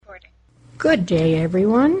Good day,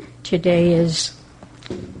 everyone. Today is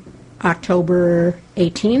October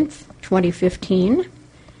 18th, 2015.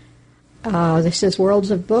 This is Worlds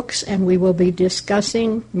of Books, and we will be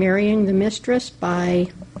discussing Marrying the Mistress by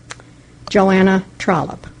Joanna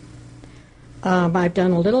Trollope. I've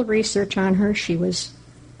done a little research on her. She was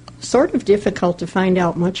sort of difficult to find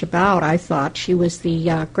out much about, I thought. She was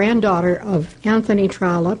the granddaughter of Anthony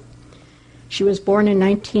Trollope. She was born in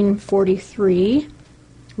 1943,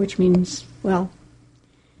 which means,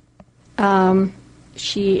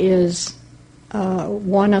 she is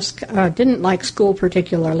didn't like school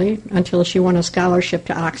particularly until she won a scholarship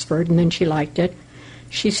to Oxford, and then she liked it.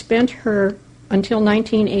 She spent until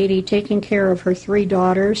 1980 taking care of her 3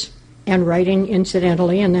 daughters and writing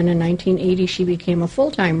incidentally, and then in 1980 she became a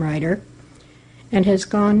full-time writer and has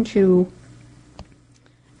gone to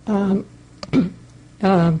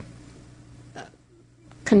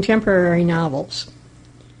contemporary novels.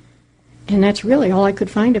 And that's really all I could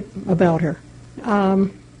find about her.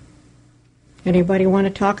 Anybody want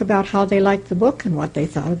to talk about how they liked the book and what they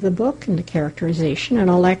thought of the book and the characterization and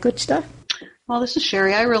all that good stuff? Well, this is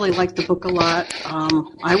Sherry. I really liked the book a lot.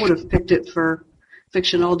 I would have picked it for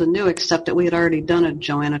Fiction Old and New, except that we had already done a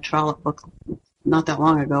Joanna Trollope book not that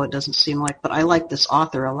long ago, it doesn't seem like. But I like this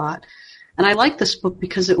author a lot. And I like this book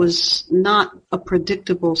because it was not a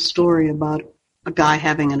predictable story about a guy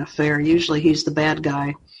having an affair. Usually he's the bad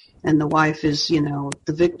guy, and the wife is, the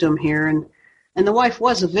victim here. And the wife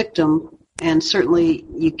was a victim, and certainly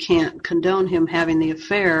you can't condone him having the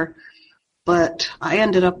affair, but I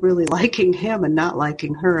ended up really liking him and not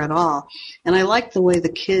liking her at all. And I liked the way the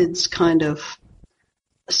kids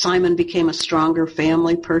Simon became a stronger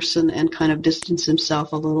family person and kind of distanced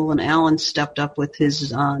himself a little, and Alan stepped up with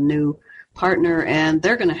his new partner, and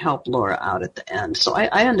they're going to help Laura out at the end. So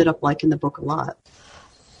I ended up liking the book a lot.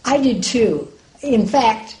 I did too. In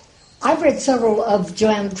fact, I've read several of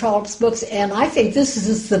Joanna Trollope's books, and I think this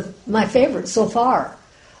is my favorite so far.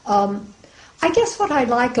 I guess what I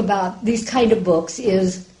like about these kind of books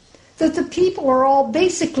is that the people are all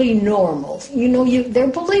basically normal. They're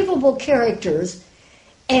believable characters,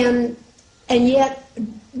 and yet,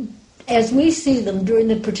 as we see them during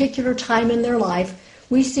the particular time in their life,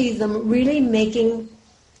 we see them really making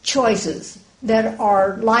choices that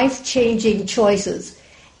are life-changing choices.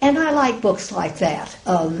 And I like books like that.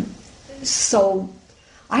 So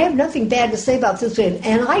I have nothing bad to say about this one.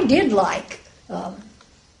 And I did like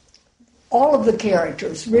all of the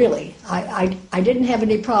characters, really. I didn't have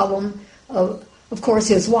any problem. Of course,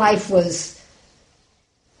 his wife was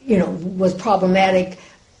problematic.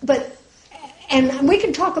 And we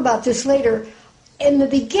can talk about this later. In the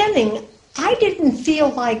beginning, I didn't feel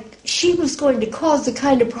like she was going to cause the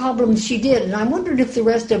kind of problems she did. And I wondered if the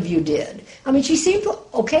rest of you did. I mean, she seemed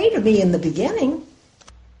okay to me in the beginning.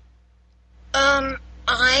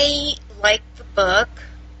 I liked the book.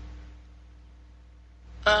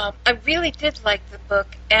 I really did like the book,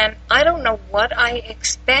 and I don't know what I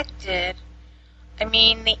expected. I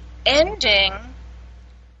mean, the ending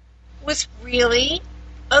was really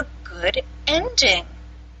a good ending.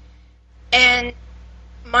 And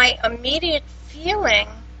my immediate feeling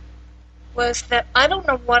was that I don't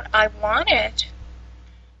know what I wanted,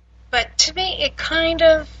 but to me it kind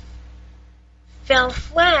of fell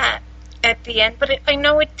flat at the end, but I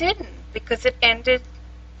know it didn't, because it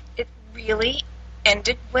really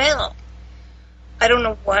ended well. I don't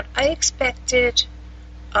know what I expected,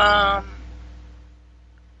 but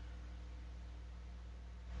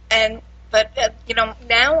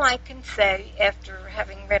now I can say, after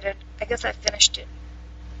having read it, I guess I finished it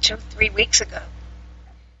 2-3 weeks ago,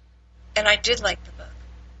 and I did like the book.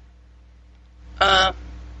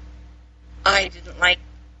 I didn't like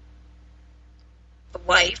the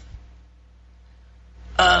wife.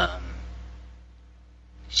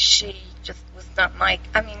 She just was not I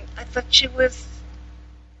thought she was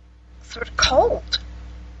sort of cold.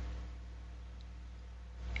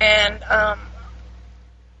 And I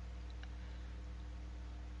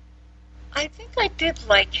think I did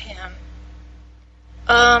like him.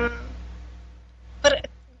 But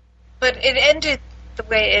it ended the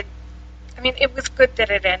way it... it was good that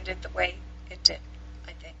it ended the way it did,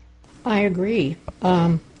 I think. I agree.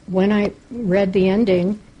 When I read the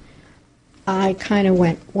ending, I kind of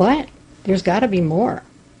went, what? There's got to be more.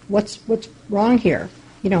 What's wrong here?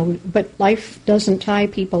 But life doesn't tie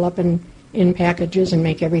people up in packages and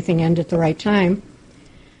make everything end at the right time.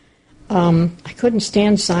 I couldn't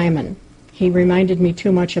stand Simon. He reminded me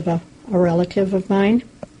too much of a relative of mine.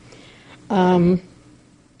 The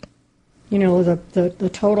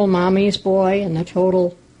total mommy's boy and the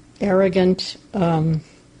total arrogant, and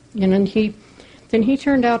then he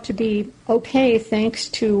turned out to be okay thanks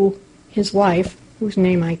to his wife, whose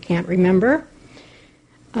name I can't remember.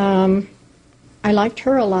 I liked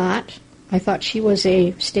her a lot. I thought she was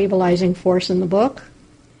a stabilizing force in the book.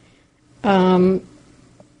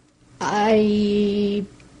 I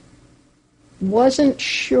wasn't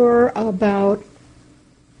sure about,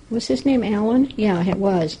 was his name Alan? Yeah, it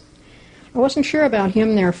was. I wasn't sure about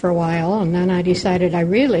him there for a while, and then I decided I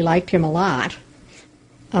really liked him a lot.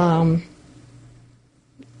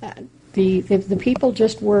 The people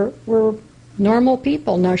just were normal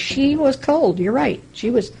people. Now, she was cold, you're right.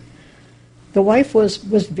 The wife was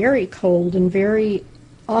very cold and very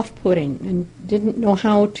off-putting and didn't know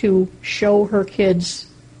how to show her kids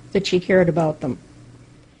that she cared about them.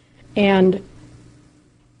 And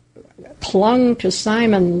clung to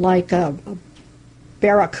Simon like a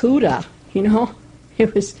barracuda, you know.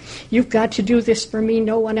 It was, you've got to do this for me,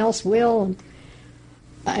 no one else will.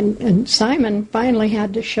 And Simon finally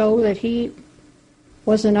had to show that he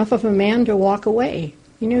was enough of a man to walk away.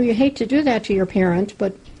 You know, you hate to do that to your parent,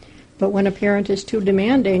 but when a parent is too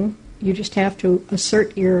demanding, you just have to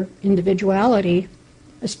assert your individuality,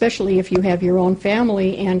 especially if you have your own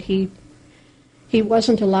family, and he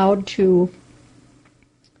wasn't allowed to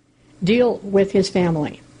deal with his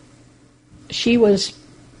family. She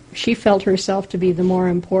felt herself to be the more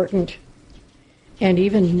important, and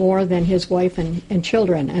even more than his wife and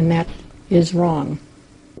children, and that is wrong.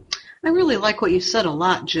 I really like what you said a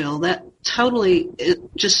lot, Jill. That totally, it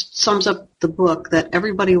just sums up the book, that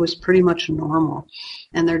everybody was pretty much normal,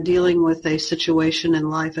 and they're dealing with a situation in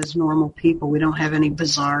life as normal people. We don't have any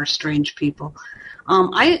bizarre, strange people.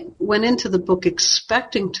 I went into the book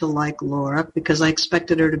expecting to like Laura because I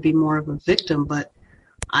expected her to be more of a victim, but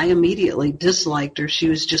I immediately disliked her. She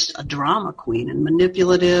was just a drama queen and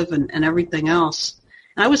manipulative and everything else.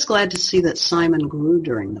 And I was glad to see that Simon grew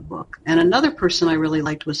during the book. And another person I really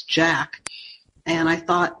liked was Jack. And I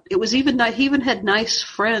thought it was even he even had nice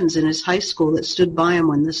friends in his high school that stood by him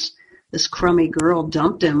when this crummy girl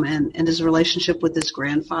dumped him, and his relationship with his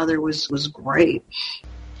grandfather was great.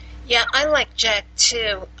 Yeah, I like Jack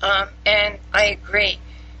too, and I agree.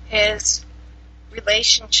 His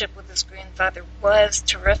relationship with his grandfather was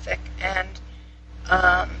terrific, and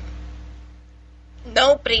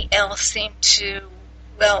nobody else seemed to,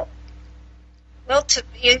 to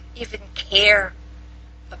even care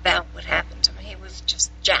about what happened to him. He was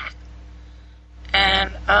just Jack,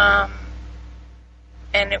 and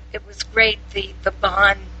it was great, the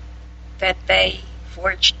bond that they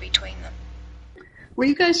forged between them. Were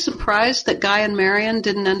you guys surprised that Guy and Marion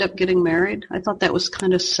didn't end up getting married? I thought that was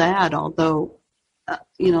kind of sad, although,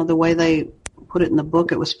 the way they put it in the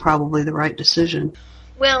book, it was probably the right decision.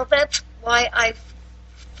 Well, that's why I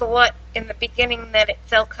thought in the beginning that it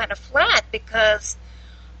fell kind of flat, because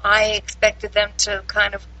I expected them to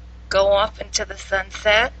kind of go off into the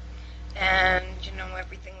sunset, and,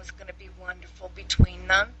 everything was going to be wonderful between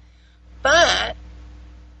them. But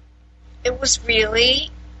it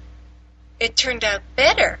turned out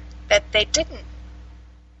better that they didn't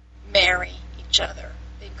marry each other,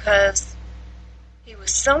 because he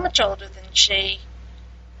was so much older than she,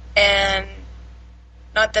 and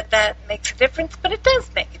not that makes a difference, but it does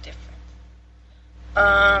make a difference.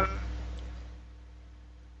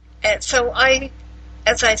 And so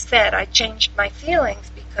as I said, I changed my feelings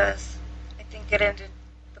because I think the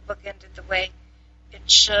book ended the way it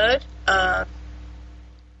should.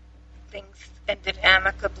 Things ended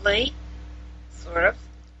amicably, sort of.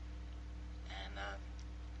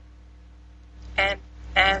 And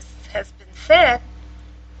as has been said,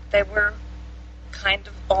 they were kind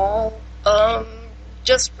of all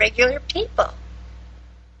just regular people.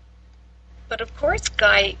 But of course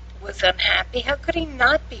Guy was unhappy. How could he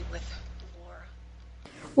not be with Laura?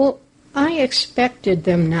 Well, I expected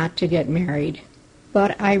them not to get married,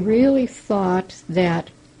 but I really thought that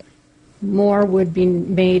more would be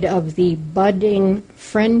made of the budding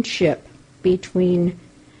friendship between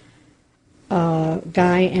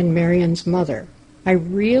Guy and Marion's mother. I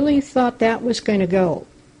really thought that was going to go.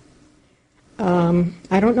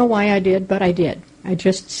 I don't know why I did, but I did. I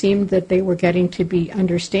just seemed that they were getting to be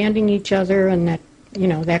understanding each other, and that,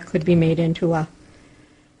 that could be made into a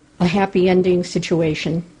happy ending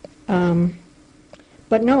situation.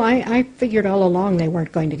 But no, I figured all along they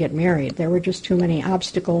weren't going to get married. There were just too many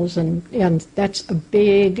obstacles, and that's a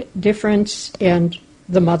big difference, and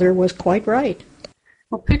the mother was quite right.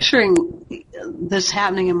 Well, picturing this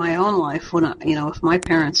happening in my own life, when if my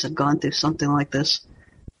parents had gone through something like this,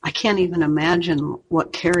 I can't even imagine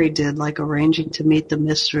what Carrie did, like arranging to meet the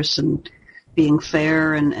mistress and being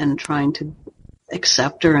fair and trying to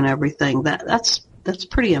accept her and everything. That's That's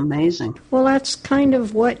pretty amazing. Well, that's kind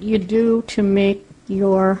of what you do to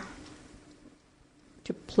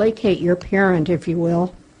to placate your parent, if you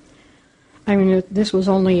will. I mean, this was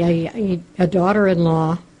only a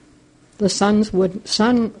daughter-in-law.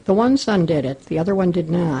 The one son did it. The other one did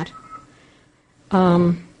not.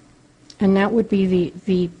 And that would be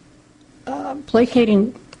the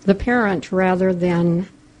placating the parent rather than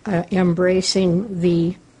embracing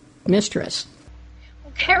the mistress.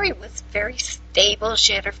 Well, Carrie was very stable.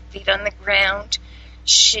 She had her feet on the ground.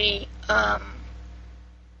 She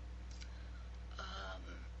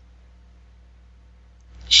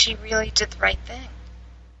really did the right thing.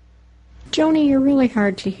 Joni, you're really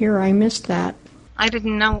hard to hear. I missed that. I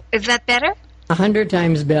didn't know. Is that better? 100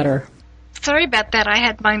 times better. Sorry about that. I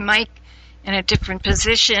had my mic in a different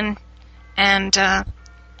position, and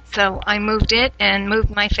so I moved it and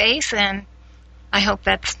moved my face, and I hope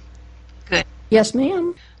that's good. Yes,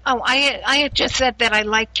 ma'am. Oh, I had just said that I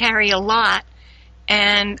like Carrie a lot,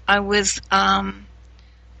 and I was, and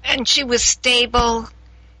she was stable,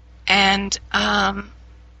 and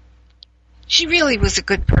she really was a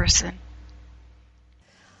good person.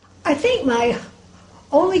 I think my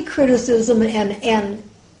only criticism, and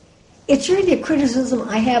it's really a criticism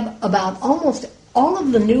I have about almost all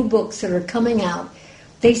of the new books that are coming out,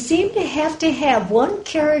 they seem to have one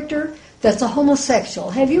character that's a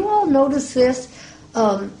homosexual. Have you all noticed this?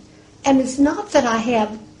 And it's not that I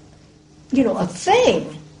have, a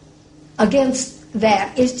thing against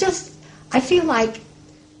that. It's just, I feel like,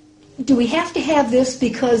 do we have to have this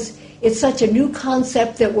because it's such a new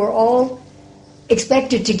concept that we're all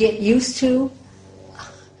expected to get used to?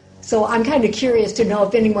 So I'm kind of curious to know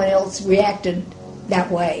if anyone else reacted that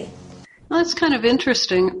way. Well, that's kind of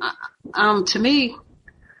interesting. To me,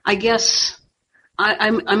 I guess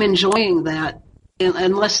I'm enjoying that,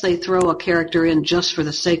 unless they throw a character in just for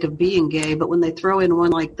the sake of being gay. But when they throw in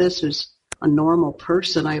one like this who's a normal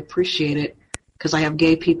person, I appreciate it because I have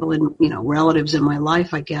gay people and relatives in my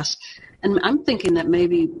life, I guess. And I'm thinking that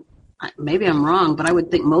maybe I'm wrong, but I would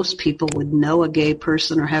think most people would know a gay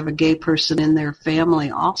person or have a gay person in their family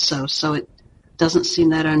also. So it doesn't seem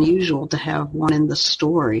that unusual to have one in the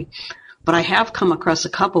story. But I have come across a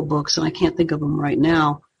couple books, and I can't think of them right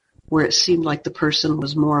now, where it seemed like the person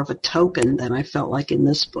was more of a token than I felt like in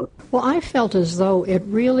this book. Well, I felt as though it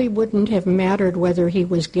really wouldn't have mattered whether he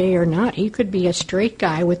was gay or not. He could be a straight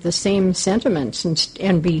guy with the same sentiments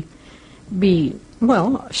and be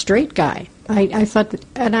a straight guy. I thought that,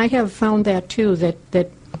 and I have found that too,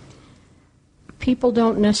 that people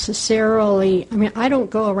don't necessarily, I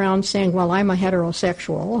don't go around saying, well, I'm a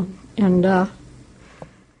heterosexual, and I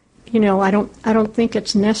don't think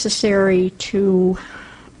it's necessary to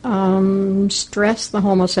stress the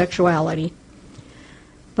homosexuality.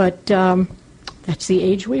 But that's the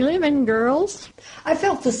age we live in, girls. I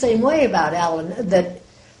felt the same way about Alan, that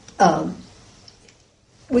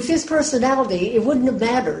with his personality, it wouldn't have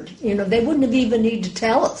mattered. They wouldn't have even need to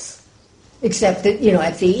tell us, except that,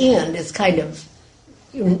 at the end, it's kind of,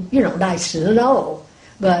 nice to know.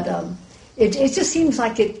 But it just seems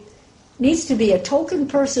like it needs to be a token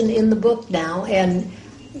person in the book now, and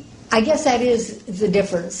I guess that is the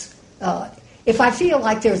difference. If I feel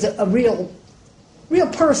like there's a real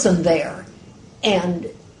person there, and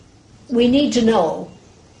we need to know,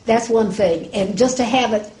 that's one thing. And just to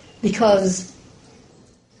have it because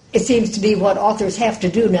it seems to be what authors have to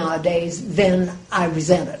do nowadays, then I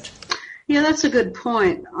resent it. Yeah, that's a good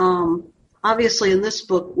point. Obviously, in this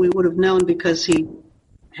book, we would have known because he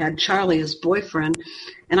had Charlie as boyfriend,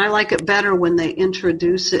 and I like it better when they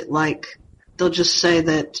introduce it like they'll just say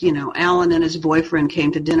that, Alan and his boyfriend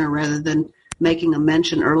came to dinner rather than making a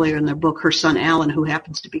mention earlier in their book, her son Alan, who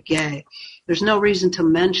happens to be gay. There's no reason to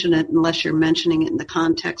mention it unless you're mentioning it in the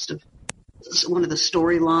context of one of the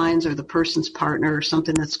storylines or the person's partner or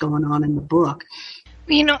something that's going on in the book.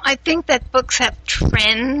 I think that books have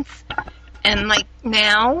trends, and like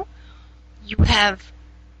now you have,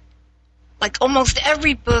 like almost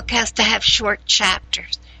every book has to have short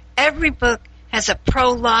chapters. Every book has a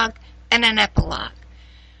prologue and an epilogue.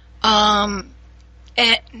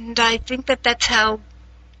 And I think that that's how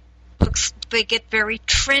books, they get very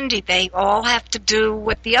trendy. They all have to do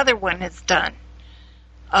what the other one has done.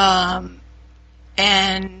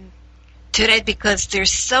 And today, because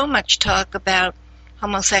there's so much talk about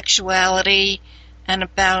homosexuality and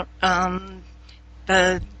about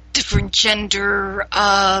the different gender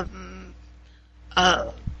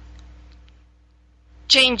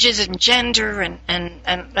changes in gender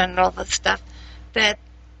and all the stuff, that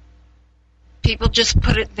people just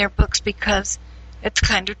put it in their books because it's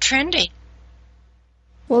kind of trendy.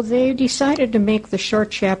 Well, they decided to make the short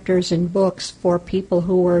chapters in books for people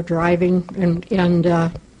who were driving and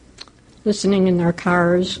listening in their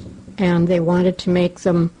cars, and they wanted to make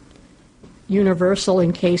them universal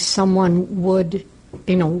in case someone would,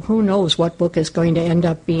 who knows what book is going to end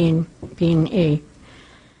up being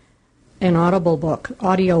an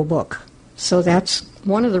audio book. So that's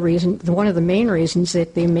one of the main reasons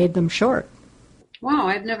that they made them short. Wow,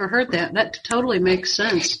 I've never heard that. That totally makes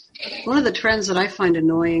sense. One of the trends that I find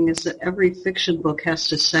annoying is that every fiction book has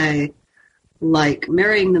to say, like,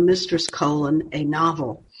 Marrying the Mistress, a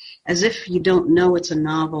novel, as if you don't know it's a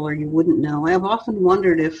novel or you wouldn't know. I have often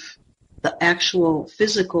wondered if the actual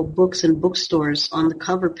physical books in bookstores on the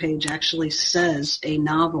cover page actually says a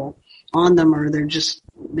novel on them, or they're just,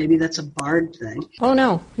 maybe that's a Bard thing. Oh,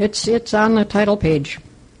 no, it's on the title page.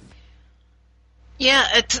 Yeah,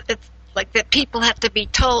 it's like that people have to be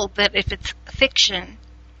told that if it's fiction,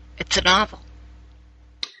 it's a novel.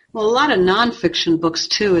 Well, a lot of nonfiction books,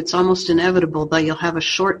 too, it's almost inevitable that you'll have a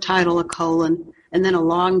short title, a colon, and then a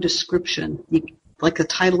long description. Like the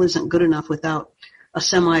title isn't good enough without a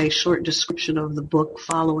semi-short description of the book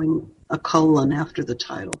following a colon after the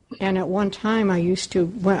title. And at one time I used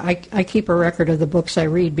to, I keep a record of the books I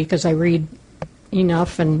read because I read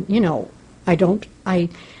enough, and, I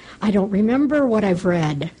don't remember what I've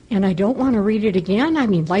read, and I don't want to read it again. I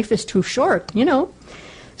mean, life is too short,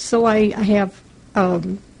 So I have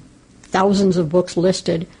thousands of books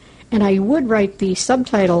listed, and I would write the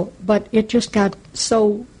subtitle, but it just got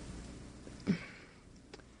so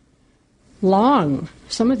long.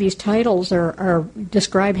 Some of these titles are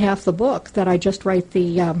describe half the book that I just write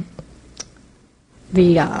the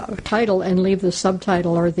title and leave the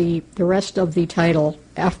subtitle or the rest of the title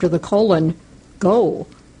after the colon go.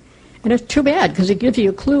 And it's too bad because it gives you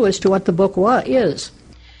a clue as to what the book is.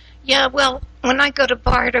 Yeah, well, when I go to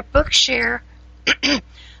Bard or Bookshare,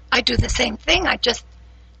 I do the same thing. I just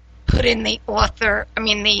put in the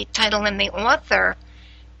title and the author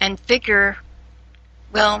and figure,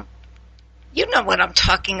 well, you know what I'm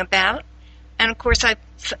talking about. And, of course,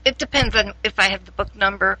 it depends on if I have the book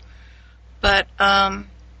number. But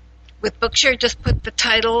with Bookshare, just put the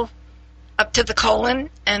title up to the colon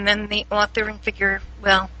and then the author and figure,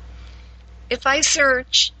 well, if I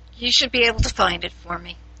search, you should be able to find it for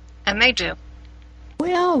me. And they do.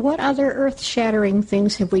 Well, what other earth-shattering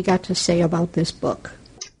things have we got to say about this book?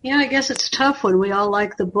 Yeah, I guess it's tough when we all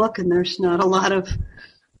like the book and there's not a lot of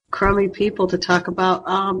crummy people to talk about.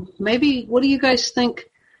 Maybe, what do you guys think?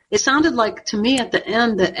 It sounded like to me at the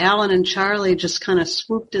end that Alan and Charlie just kind of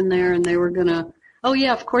swooped in there and they were going to, oh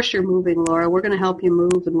yeah, of course you're moving, Laura. We're going to help you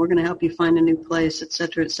move and we're going to help you find a new place, et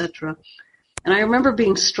cetera, et cetera. And I remember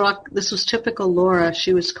being struck, this was typical Laura.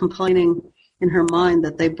 She was complaining in her mind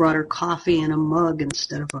that they brought her coffee in a mug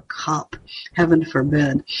instead of a cup. Heaven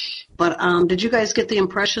forbid. But did you guys get the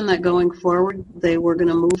impression that going forward they were going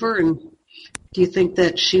to move her? And do you think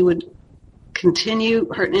that she would continue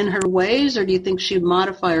in her ways, or do you think she'd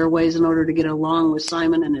modify her ways in order to get along with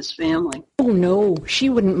Simon and his family? Oh, no, she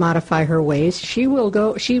wouldn't modify her ways. She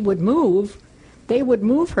would move. They would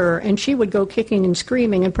move her, and she would go kicking and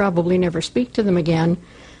screaming and probably never speak to them again.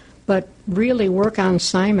 But really work on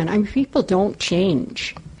Simon. I mean, people don't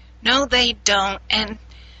change. No, they don't. And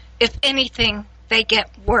if anything, they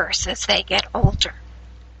get worse as they get older.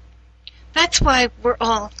 That's why we're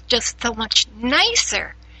all just so much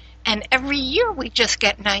nicer. And every year we just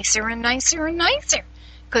get nicer and nicer and nicer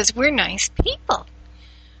because we're nice people.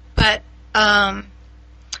 But, no,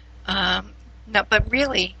 but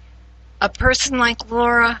really, a person like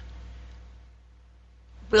Laura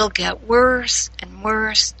will get worse and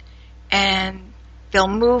worse, and they'll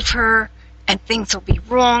move her, and things will be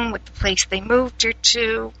wrong with the place they moved her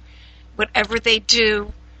to. Whatever they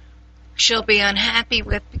do, she'll be unhappy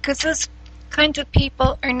with, because those kinds of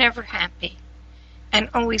people are never happy and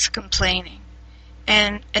always complaining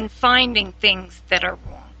and finding things that are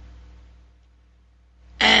wrong.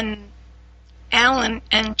 And Alan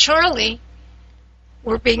and Charlie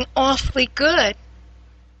were being awfully good.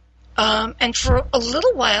 And for a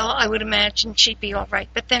little while, I would imagine she'd be all right,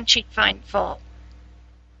 but then she'd find fault.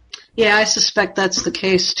 Yeah, I suspect that's the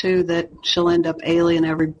case, too, that she'll end up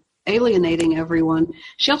alienating everyone.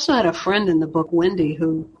 She also had a friend in the book, Wendy,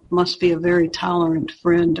 who must be a very tolerant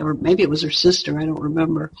friend, or maybe it was her sister, I don't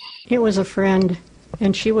remember. It was a friend,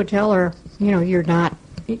 and she would tell her, you're not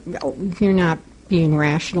being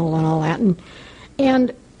rational and all that.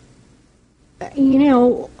 And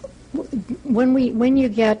when you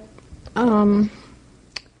get,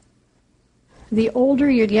 the older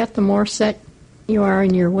you get, the more set you are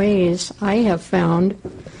in your ways. I have found,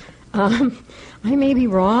 I may be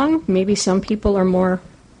wrong, maybe some people are more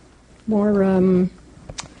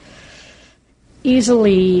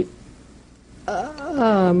easily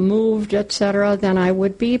moved, etc., than I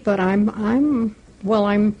would be. But I'm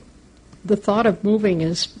the thought of moving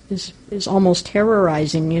is almost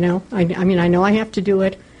terrorizing. You know, I mean, I know I have to do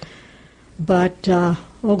it, but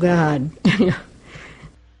oh God.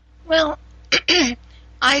 Well,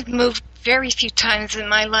 I've moved very few times in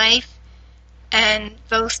my life, and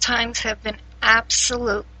those times have been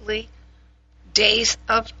absolutely days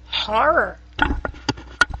of horror.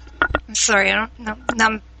 I'm sorry, I don't know. Now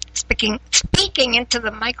I'm speaking into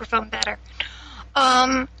the microphone better.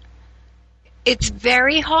 It's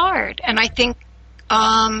very hard, and I think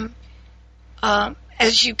as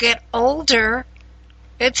you get older,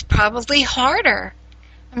 it's probably harder.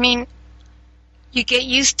 I mean, you get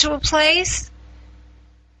used to a place,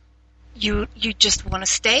 you just want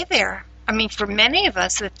to stay there. I mean, for many of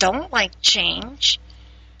us that don't like change,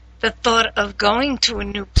 the thought of going to a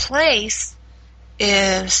new place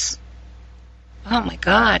is, oh my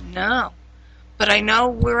God, no. But I know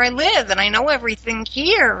where I live, and I know everything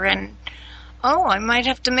here, and oh, I might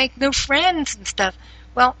have to make new friends and stuff.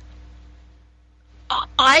 Well,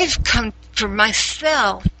 I've come for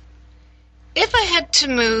myself, if I had to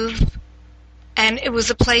move and it was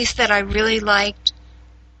a place that I really liked,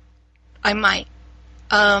 I might.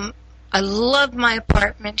 I love my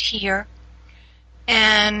apartment here,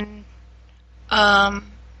 and I'm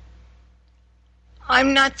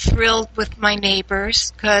not thrilled with my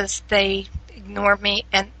neighbors because they ignore me,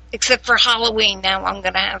 and except for Halloween now I'm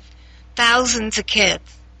going to have thousands of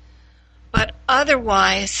kids. But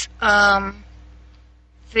otherwise,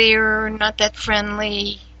 they're not that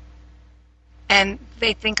friendly, and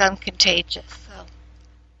they think I'm contagious. So,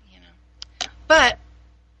 you know. But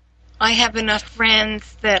I have enough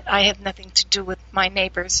friends that I have nothing to do with my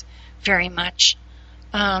neighbors very much.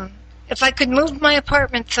 If I could move my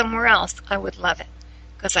apartment somewhere else, I would love it,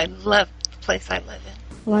 because I love the place I live in.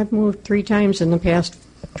 Well, I've moved 3 times in the past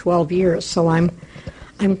 12 years, so I'm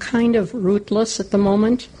kind of rootless at the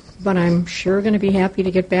moment, but I'm sure going to be happy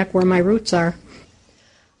to get back where my roots are.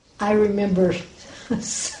 I remember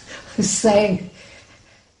saying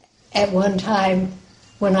at one time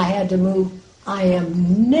when I had to move, I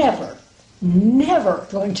am never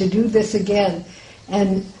going to do this again.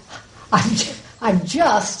 And I've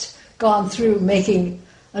just gone through making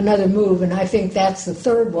another move, and I think that's the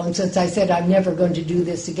 3rd one since I said I'm never going to do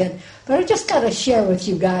this again. But I just got to share with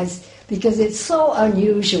you guys because it's so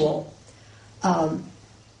unusual.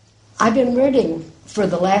 I've been renting for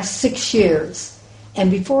the last 6 years,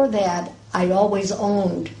 and before that, I'd always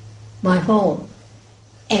owned my home.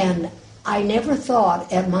 And I never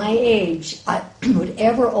thought at my age I would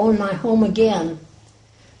ever own my home again.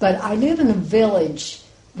 But I live in a village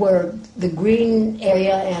where the green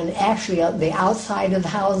area and actually the outside of the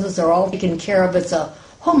houses are all taken care of. It's a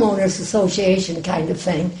homeowners association kind of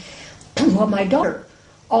thing. Well, my daughter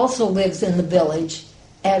also lives in the village,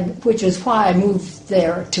 and which is why I moved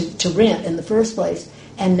there to rent in the first place.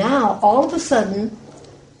 And now, all of a sudden,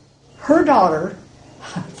 her daughter,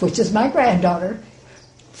 which is my granddaughter,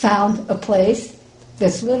 found a place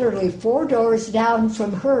that's literally 4 doors down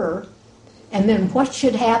from her. And then what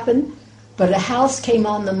should happen? But a house came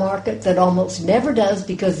on the market that almost never does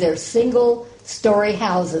because they're single-story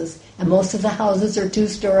houses, and most of the houses are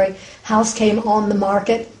 2-story. House came on the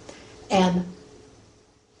market, and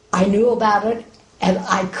I knew about it, and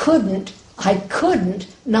I couldn't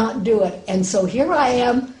not do it. And so here I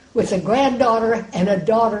am with a granddaughter and a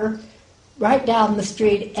daughter right down the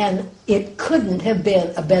street, and it couldn't have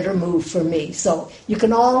been a better move for me. So you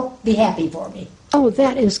can all be happy for me. Oh,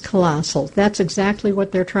 that is colossal. That's exactly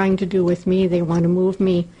what they're trying to do with me. They want to move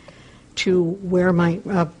me to where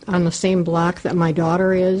on the same block that my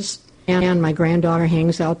daughter is, and my granddaughter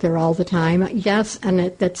hangs out there all the time. Yes, and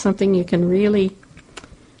that's something you can really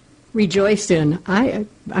rejoice in. I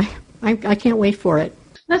can't wait for it.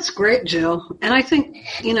 That's great, Jill. And I think,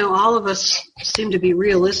 all of us seem to be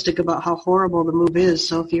realistic about how horrible the move is.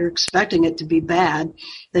 So if you're expecting it to be bad,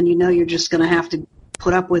 then you're just going to have to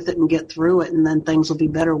put up with it and get through it, and then things will be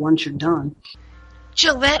better once you're done.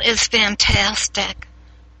 Jill, that is fantastic.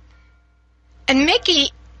 And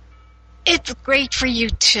Mickey, it's great for you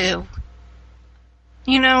too.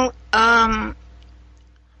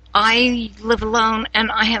 I live alone, and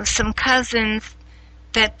I have some cousins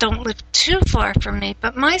that don't live too far from me,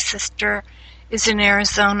 but my sister is in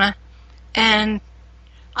Arizona, and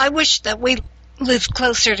I wish that we lived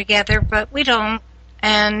closer together, but we don't,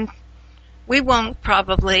 and we won't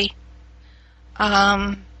probably,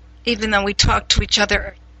 even though we talk to each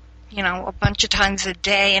other, a bunch of times a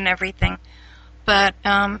day and everything. but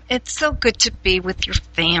it's so good to be with your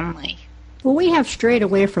family. Well, we have strayed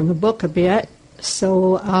away from the book a bit,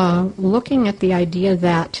 so looking at the idea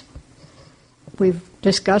that we've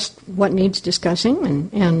discussed what needs discussing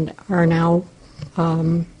and are now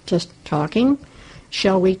just talking,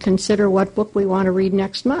 shall we consider what book we want to read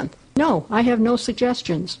next month? No, I have no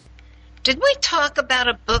suggestions. Did we talk about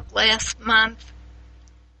a book last month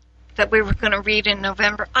that we were going to read in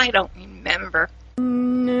November? I don't remember.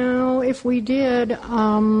 No, if we did,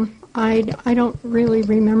 I don't really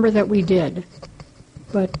remember that we did.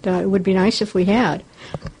 But it would be nice if we had.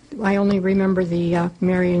 I only remember the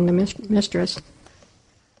Marrying the Mistress.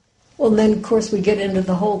 Well, then, of course, we get into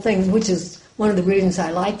the whole thing, which is one of the reasons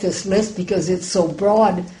I like this list, because it's so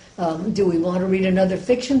broad. Do we want to read another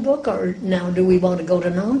fiction book, or now do we want to go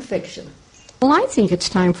to nonfiction? Well, I think it's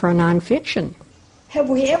time for a nonfiction. Have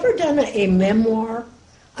we ever done a memoir?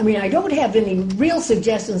 I mean, I don't have any real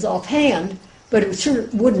suggestions offhand, but it sure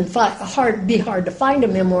wouldn't be hard to find a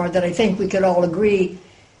memoir that I think we could all agree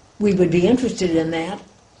we would be interested in that.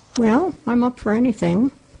 Well, I'm up for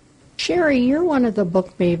anything. Sherry, you're one of the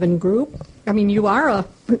Book Maven group. I mean, you are,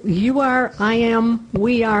 I am,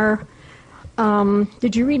 we are.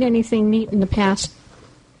 Did you read anything neat in the past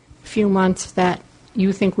few months that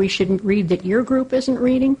you think we shouldn't read that your group isn't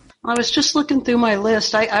reading? I was just looking through my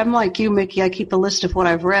list. I'm like you, Mickey. I keep a list of what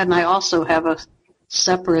I've read, and I also have a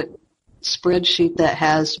separate spreadsheet that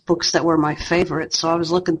has books that were my favorites. So I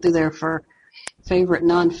was looking through there for favorite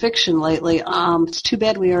nonfiction lately. It's too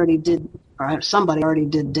bad we already did, or somebody already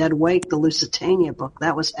did Dead Wake, the Lusitania book.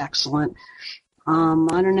 That was excellent.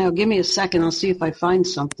 I don't know. Give me a second. I'll see if I find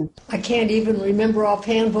something. I can't even remember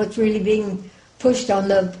offhand what's really being pushed on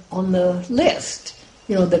the list,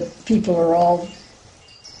 that people are all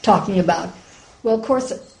talking about. Well, of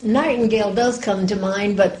course, Nightingale does come to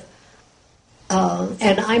mind, but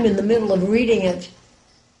and I'm in the middle of reading it.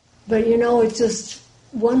 But, it's just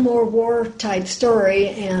one more war-type story,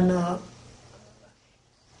 and I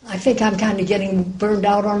think I'm kind of getting burned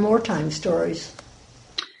out on wartime stories.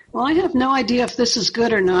 Well, I have no idea if this is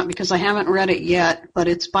good or not because I haven't read it yet, but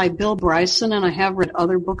it's by Bill Bryson, and I have read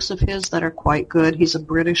other books of his that are quite good. He's a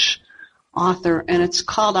British author, and it's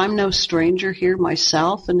called I'm No Stranger Here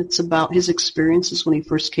Myself, and it's about his experiences when he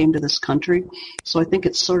first came to this country. So I think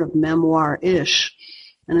it's sort of memoir-ish,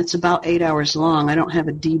 and it's about 8 hours long. I don't have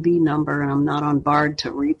a DB number, and I'm not on Bard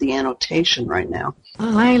to read the annotation right now.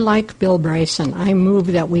 I like Bill Bryson. I move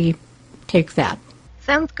that we take that.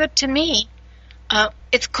 Sounds good to me.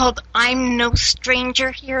 It's called I'm No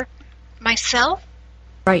Stranger Here Myself?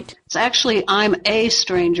 Right. It's actually I'm a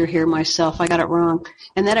Stranger Here Myself. I got it wrong.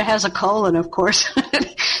 And then it has a colon, of course.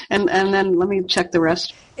 and then let me check the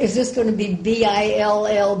rest. Is this going to be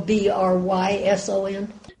BILLBRYSON?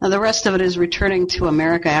 Now, the rest of it is returning to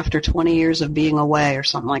America after 20 years of being away or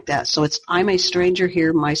something like that. So it's I'm a Stranger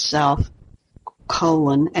Here Myself,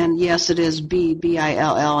 colon. And yes, it is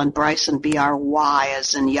B-I-L-L, and Bryson, B-R-Y,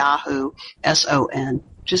 as in Yahoo, S-O-N.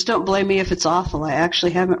 Just don't blame me if it's awful. I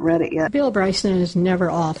actually haven't read it yet. Bill Bryson is never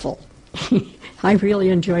awful. I really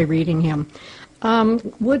enjoy reading him.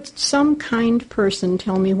 Would some kind person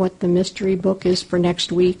tell me what the mystery book is for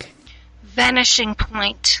next week? Vanishing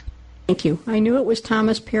Point. Thank you. I knew it was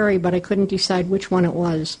Thomas Perry, but I couldn't decide which one it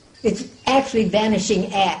was. It's actually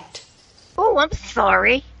Vanishing Act. Oh, I'm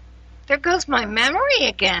sorry. There goes my memory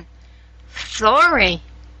again. Sorry.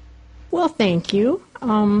 Well, thank you.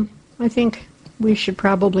 I think we should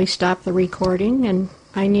probably stop the recording, and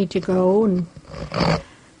I need to go and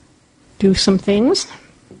do some things.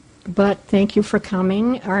 But thank you for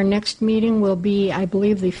coming. Our next meeting will be, I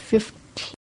believe, the 15th.